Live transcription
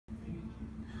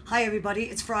Hi everybody,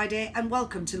 it's Friday and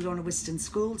welcome to Lorna Whiston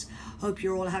Schools. Hope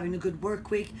you're all having a good work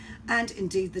week and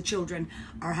indeed the children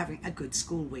are having a good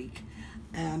school week.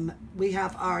 We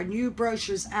have our new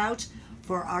brochures out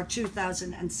for our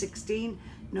 2016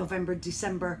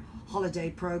 November-December holiday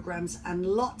programs and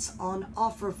lots on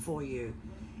offer for you,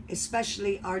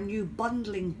 especially our new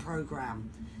bundling program.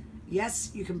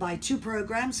 Yes, you can buy 2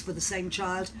 programs for the same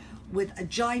child with a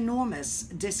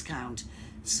ginormous discount.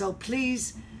 So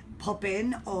please pop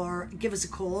in or give us a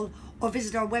call or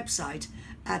visit our website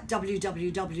at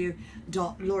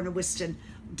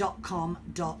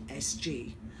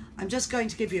www.lornawhiston.com.sg. I'm just going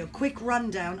to give you a quick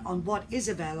rundown on what is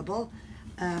available,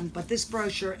 but this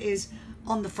brochure is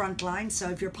on the front line,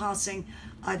 so if you're passing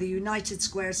either United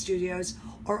Square Studios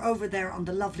or over there on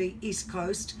the lovely East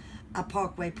Coast at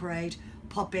Parkway Parade,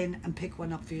 pop in and pick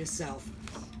one up for yourself.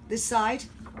 This side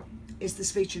is the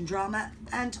speech and drama,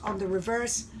 and on the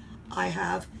reverse I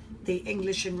have the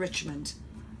English enrichment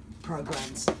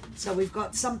programs. So we've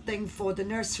got something for the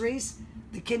nurseries,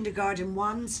 the kindergarten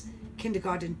 1s,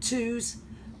 kindergarten 2s,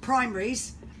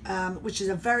 primaries, which is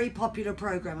a very popular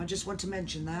program. I just want to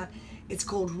mention that. It's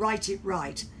called Write It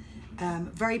Right.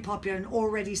 Very popular and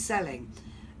already selling.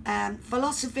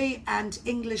 Philosophy and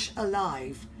English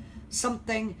Alive,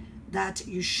 something that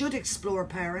you should explore,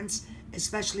 parents,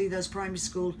 especially those primary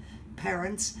school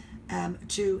parents,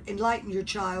 to enlighten your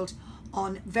child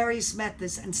on various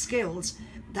methods and skills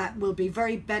that will be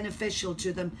very beneficial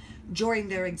to them during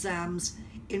their exams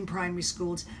in primary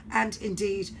schools, and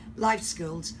indeed life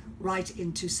skills right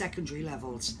into secondary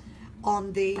levels.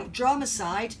 On the drama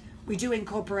side, we do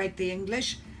incorporate the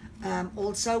English.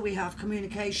 Also, we have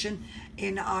communication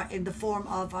in the form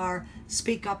of our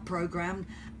Speak Up program,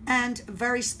 and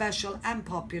very special and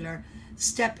popular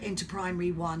Step into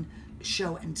Primary 1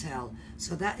 Show and Tell.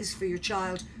 So that is for your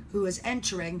child who is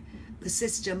entering the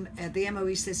system, the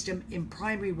MOE system in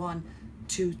Primary 1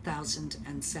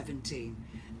 2017.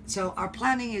 So our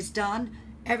planning is done,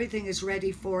 everything is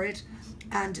ready for it,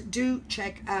 and do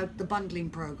check out the bundling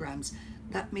programs.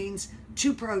 That means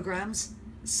 2 programs,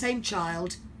 same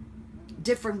child,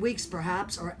 different weeks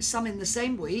perhaps, or some in the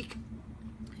same week.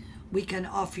 We can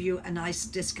offer you a nice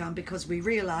discount because we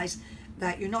realize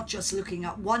that you're not just looking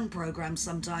at one program.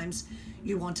 Sometimes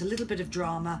you want a little bit of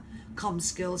drama, comm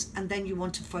skills, and then you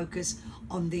want to focus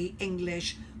on the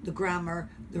English, the grammar,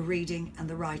 the reading and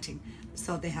the writing,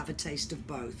 so they have a taste of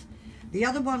both. The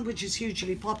other one, which is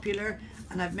hugely popular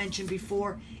and I've mentioned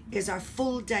before, is our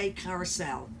full day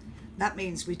carousel. That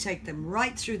means we take them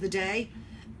right through the day,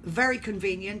 very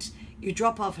convenient. You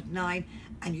drop off at 9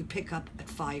 and you pick up at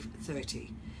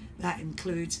 5:30. That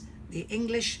includes the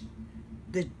English,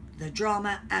 the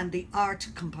drama and the art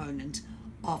component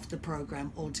of the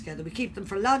program altogether. We keep them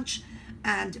for lunch,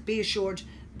 and be assured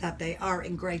that they are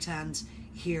in great hands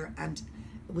here and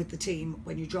with the team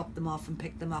when you drop them off and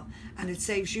pick them up, and it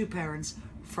saves you parents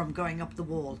from going up the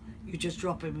wall. You just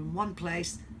drop them in one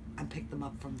place and pick them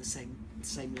up from the same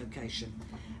location.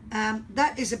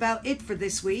 That is about it for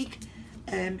this week.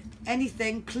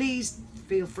 Anything, please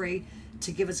feel free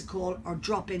to give us a call or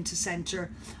drop into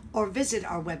centre or visit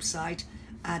our website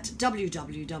at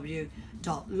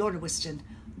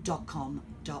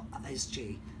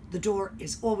www.lornawhiston.com.sg. The door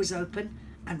is always open,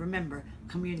 and remember,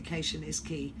 communication is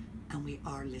key and we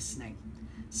are listening.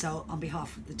 So on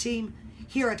behalf of the team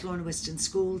here at Lorna Whiston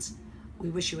Schools, we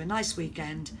wish you a nice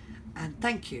weekend and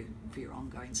thank you for your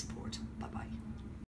ongoing support.